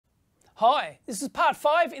Hi, this is part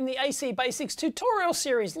 5 in the AC Basics tutorial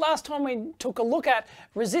series. Last time we took a look at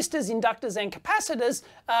resistors, inductors and capacitors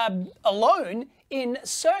alone in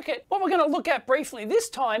circuit. What we're going to look at briefly this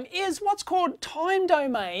time is what's called time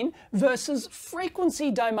domain versus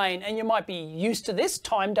frequency domain. And you might be used to this.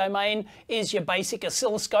 Time domain is your basic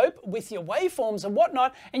oscilloscope with your waveforms and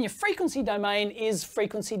whatnot, and your frequency domain is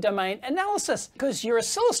frequency domain analysis. Because your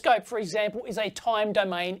oscilloscope, for example, is a time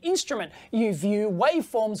domain instrument. You view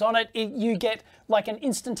waveforms on it, you get like an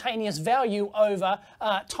instantaneous value over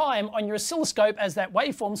time on your oscilloscope as that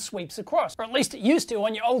waveform sweeps across. Or at least it used to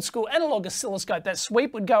on your old school analog oscilloscope. That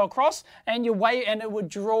sweep would go across and it would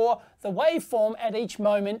draw the waveform at each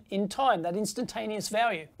moment in time, that instantaneous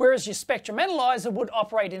value. Whereas your spectrum analyzer would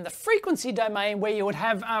operate in the frequency domain, where you would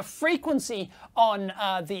have frequency on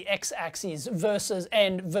the x-axis versus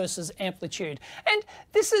amplitude. And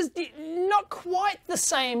this is not quite the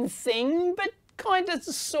same thing, but kind of,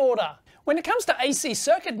 sorta. When it comes to AC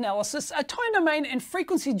circuit analysis, a time domain and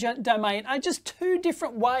frequency domain are just two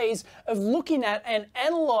different ways of looking at and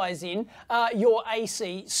analysing your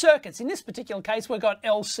AC circuits. In this particular case, we've got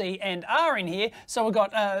L, C and R in here, so we've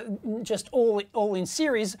got just all in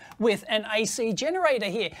series with an AC generator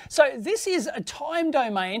here. So this is a time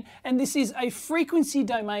domain and this is a frequency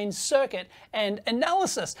domain circuit and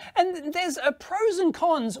analysis. And there's pros and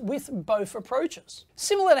cons with both approaches.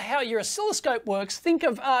 Similar to how your oscilloscope works, think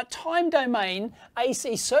of time domain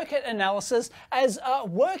AC circuit analysis as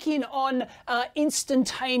working on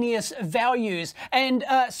instantaneous values, and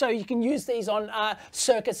so you can use these on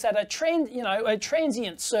circuits that are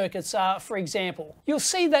transient circuits, for example. You'll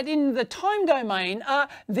see that in the time domain,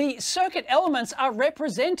 the circuit elements are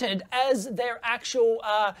represented as their actual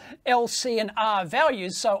L, C and R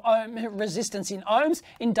values, so resistance in ohms,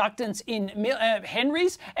 inductance in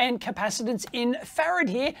henries, and capacitance in farad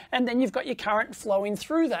here, and then you've got your current flowing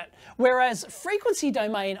through that. Whereas frequency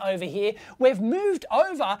domain over here, we've moved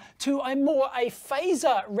over to a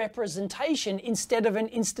phasor representation instead of an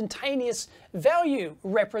instantaneous value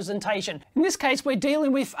representation. In this case, we're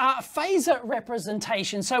dealing with phasor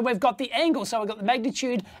representation. So we've got the angle, so we've got the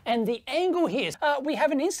magnitude and the angle here. We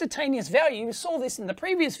have an instantaneous value. You saw this in the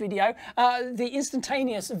previous video. The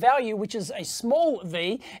instantaneous value, which is a small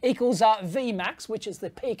v, equals V max, which is the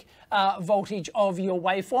peak voltage of your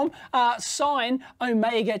waveform, sine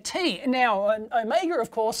omega t. Now, omega,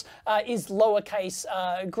 of course, is lowercase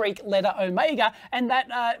Greek letter omega, and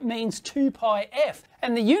that means 2 pi f.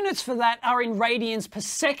 And the units for that are in radians per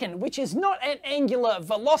second, which is not an angular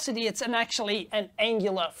velocity, it's actually an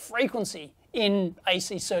angular frequency in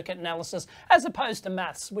AC circuit analysis, as opposed to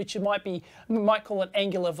maths, which we might call it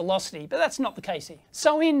angular velocity, but that's not the case here.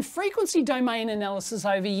 So in frequency domain analysis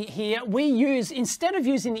over here, we use, instead of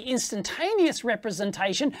using the instantaneous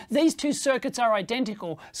representation, these two circuits are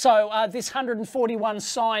identical. So this 141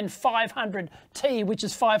 sine 500 t, which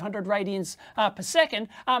is 500 radians per second,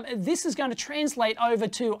 this is going to translate over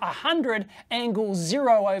to 100 angle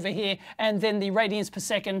 0 over here, and then the radians per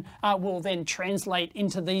second will then translate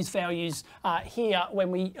into these values here when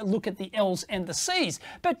we look at the L's and the C's.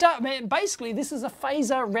 But basically this is a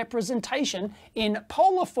phasor representation in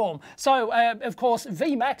polar form. So of course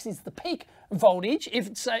V max is the peak voltage. If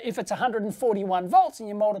it's 141 volts and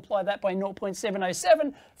you multiply that by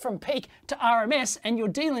 0.707 from peak to RMS, and you're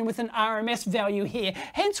dealing with an RMS value here.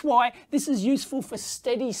 Hence why this is useful for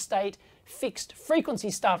steady state fixed frequency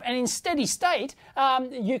stuff. And in steady state,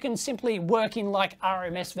 you can simply work in like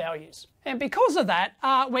RMS values. And because of that,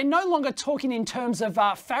 we're no longer talking in terms of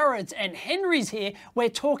farads and henries here. We're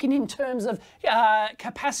talking in terms of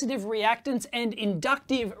capacitive reactance and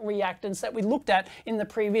inductive reactance that we looked at in the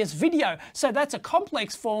previous video. So that's a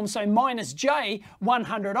complex form. So minus J,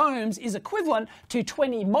 100 ohms, is equivalent to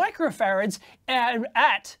 20 microfarads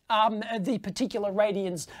at the particular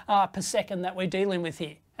radians per second that we're dealing with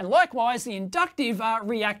here. And likewise, the inductive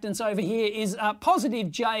reactance over here is positive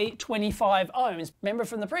J 25 ohms. Remember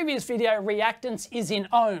from the previous video, reactance is in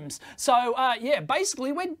ohms. So yeah,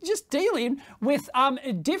 basically we're just dealing with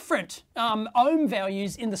different ohm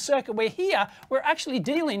values in the circuit, where here we're actually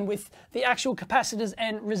dealing with the actual capacitors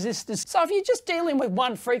and resistors. So if you're just dealing with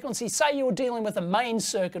one frequency, say you're dealing with a main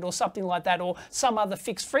circuit or something like that, or some other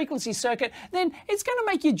fixed frequency circuit, then it's going to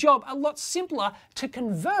make your job a lot simpler to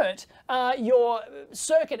convert your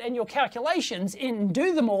circuit and your calculations and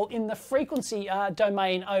do them all in the frequency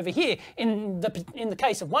domain over here. In the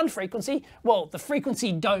case of one frequency, well, the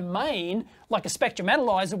frequency domain, like a spectrum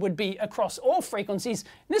analyzer, would be across all frequencies.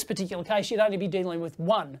 In this particular case, you'd only be dealing with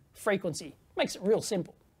one frequency. Makes it real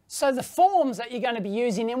simple. So the forms that you're going to be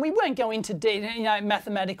using, and we won't go into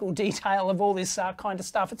mathematical detail of all this kind of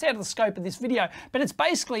stuff. It's out of the scope of this video, but it's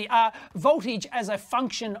basically voltage as a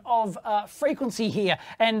function of frequency here.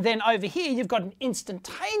 And then over here, you've got an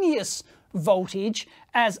instantaneous voltage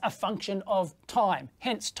as a function of time.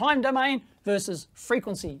 Hence time domain versus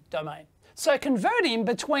frequency domain. So converting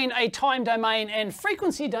between a time domain and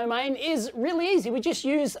frequency domain is really easy. We just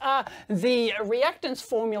use the reactance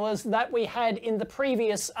formulas that we had in the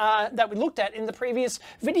previous, that we looked at in the previous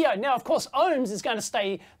video. Now, of course, ohms is going to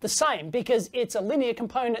stay the same because it's a linear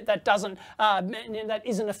component that that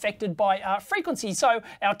isn't affected by frequency. So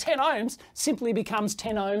our 10 ohms simply becomes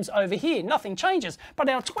 10 ohms over here. Nothing changes. But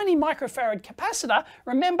our 20 microfarad capacitor,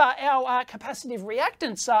 remember our capacitive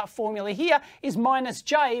reactance formula here is minus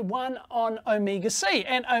J1 on omega C,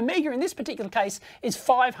 and omega in this particular case is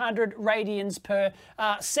 500 radians per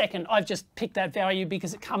second. I've just picked that value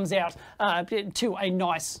because it comes out to a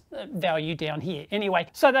nice value down here. Anyway,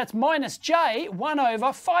 so that's minus J 1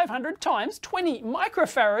 over 500 times 20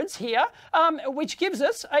 microfarads here, which gives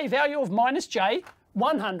us a value of minus J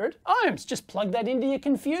 100 ohms. Just plug that into your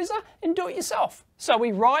confuser and do it yourself. So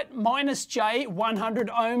we write minus J 100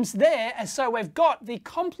 ohms there, and so we've got the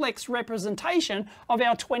complex representation of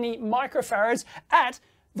our 20 microfarads at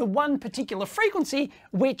the one particular frequency,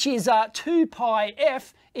 which is 2 pi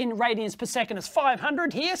f in radians per second. Is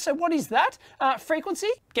 500 here. So what is that frequency?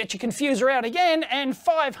 Get your confuser out again, and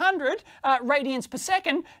 500 radians per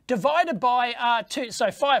second divided by 2. So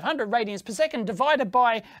 500 radians per second divided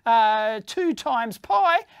by 2 times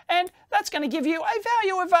pi, and that's going to give you a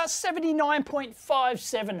value of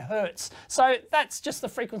 79.57 hertz. So that's just the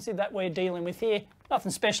frequency that we're dealing with here.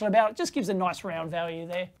 Nothing special about it, just gives a nice round value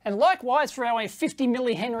there. And likewise for our 50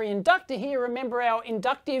 millihenry inductor here, remember our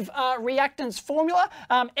inductive reactance formula,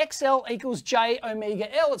 XL equals J omega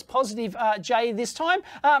L. It's positive J this time.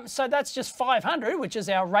 So that's just 500, which is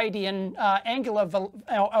our radian angular,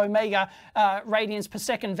 our omega radians per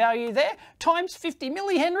second value there, times 50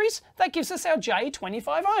 millihenries. That gives us our J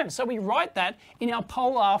 25 ohms. So we write that in our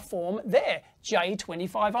polar form there, J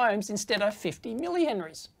 25 ohms instead of 50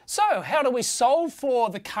 millihenries. So how do we solve for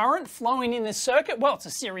the current flowing in this circuit? Well, it's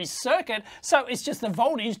a series circuit, so it's just the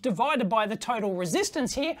voltage divided by the total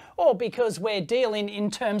resistance here, or because we're dealing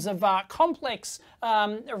in terms of complex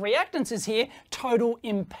reactances here, total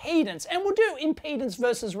impedance. And we'll do impedance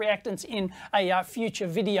versus reactance in a future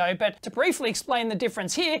video, but to briefly explain the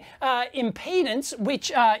difference here, impedance,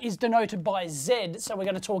 which is denoted by Z, so we're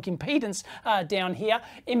going to talk impedance down here.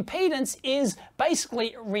 Impedance is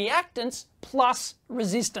basically reactance plus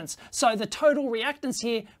resistance. So the total reactance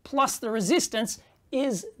here plus the resistance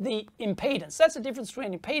is the impedance. That's the difference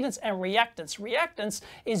between impedance and reactance. Reactance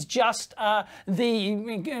is just the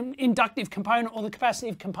inductive component or the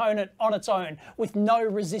capacitive component on its own with no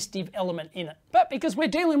resistive element in it. But because we're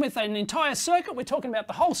dealing with an entire circuit, we're talking about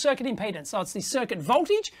the whole circuit impedance. So it's the circuit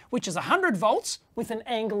voltage, which is 100 volts with an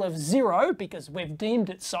angle of 0 because we've deemed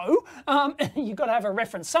it so. You've got to have a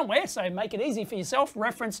reference somewhere, so make it easy for yourself.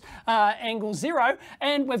 Reference angle 0.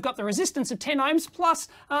 And we've got the resistance of 10 ohms plus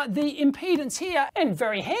the impedance here. And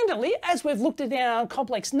very handily, as we've looked at in our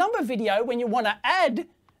complex number video, when you want to add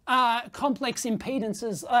complex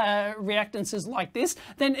impedances, reactances like this,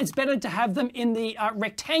 then it's better to have them in the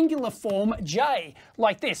rectangular form J,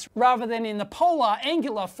 like this, rather than in the polar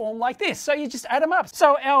angular form like this. So you just add them up.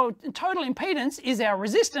 So our total impedance is our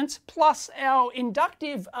resistance plus our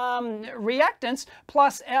inductive reactance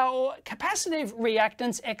plus our capacitive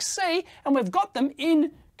reactance XC, and we've got them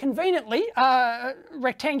in conveniently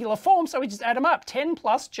rectangular form, so we just add them up. 10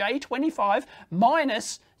 plus J25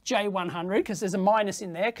 minus J100, because there's a minus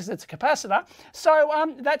in there because it's a capacitor.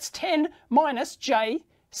 So that's 10 minus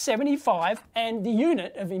J75, and the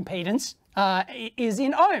unit of impedance is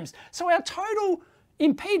in ohms. So our total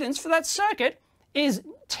impedance for that circuit is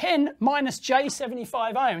 10 minus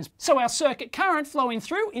J75 ohms. So our circuit current flowing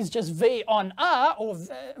through is just V on R, or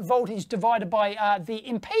voltage divided by the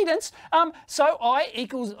impedance. So I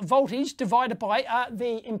equals voltage divided by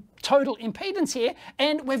the total impedance here,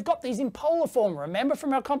 and we've got these in polar form. Remember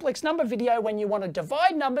from our complex number video, when you want to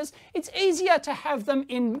divide numbers, it's easier to have them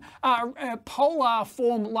in polar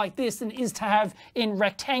form like this than it is to have in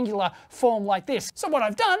rectangular form like this. So what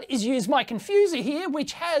I've done is use my confuser here,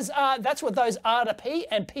 which has, that's what those R to P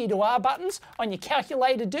and and P to R buttons on your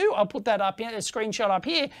calculator do. I'll put that up here, a screenshot up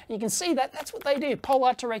here. You can see that that's what they do,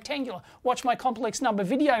 polar to rectangular. Watch my complex number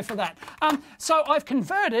video for that. So I've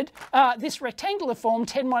converted this rectangular form,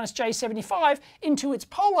 10 minus J75, into its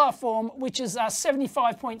polar form, which is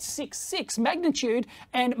 75.66 magnitude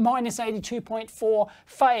and minus 82.4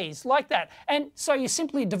 phase, like that. And so you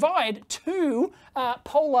simply divide two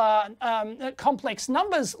polar complex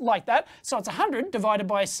numbers like that. So it's 100 divided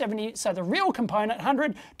by 70, so the real component,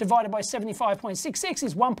 100 divided by 75.66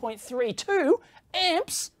 is 1.32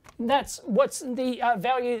 amps. That's what's the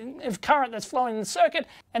value of current that's flowing in the circuit.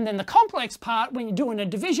 And then the complex part, when you're doing a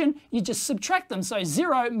division, you just subtract them. So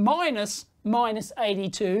 0 minus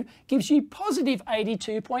 82 gives you positive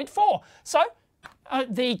 82.4. So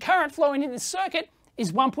the current flowing in this circuit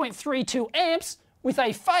is 1.32 amps with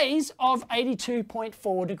a phase of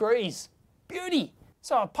 82.4 degrees. Beauty.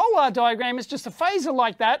 So a polar diagram is just a phasor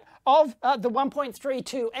like that of the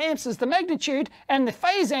 1.32 amps as the magnitude, and the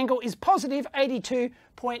phase angle is positive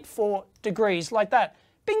 82.4 degrees, like that.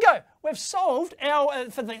 Bingo! We've solved our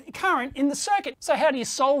for the current in the circuit. So how do you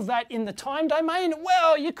solve that in the time domain?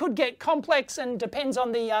 Well, you could get complex and depends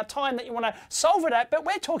on the time that you want to solve it at, but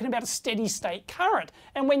we're talking about a steady state current.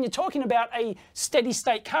 And when you're talking about a steady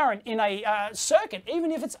state current in a circuit, even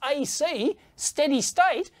if it's AC, steady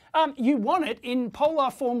state, you want it in polar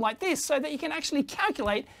form like this so that you can actually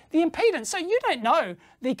calculate the impedance. So you don't know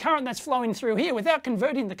the current that's flowing through here without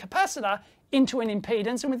converting the capacitor into an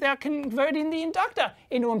impedance and without converting the inductor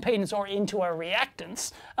into impedance or into a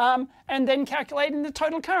reactance, and then calculating the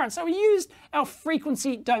total current. So we used our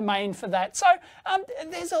frequency domain for that. So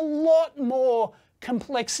there's a lot more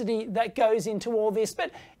complexity that goes into all this,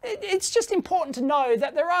 but it's just important to know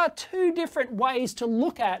that there are two different ways to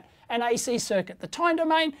look at an AC circuit, the time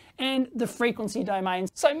domain and the frequency domain.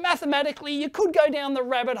 So mathematically, you could go down the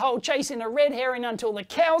rabbit hole chasing a red herring until the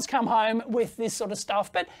cows come home with this sort of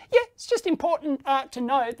stuff. But yeah, it's just important to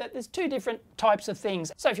know that there's two different types of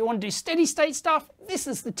things. So if you want to do steady state stuff, this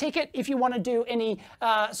is the ticket. If you want to do any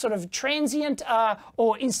sort of transient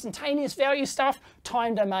or instantaneous value stuff,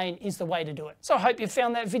 time domain is the way to do it. So I hope you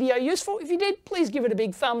found that video useful. If you did, please give it a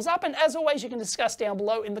big thumbs up. And as always, you can discuss down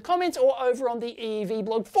below in the comments or over on the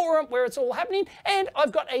EEVblog forum where it's all happening. And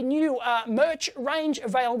I've got a new merch range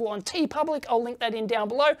available on TeePublic. I'll link that in down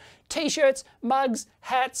below. T-shirts, mugs,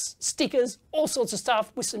 hats, stickers, all sorts of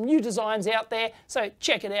stuff with some new designs out there. So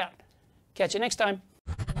check it out. Catch you next time.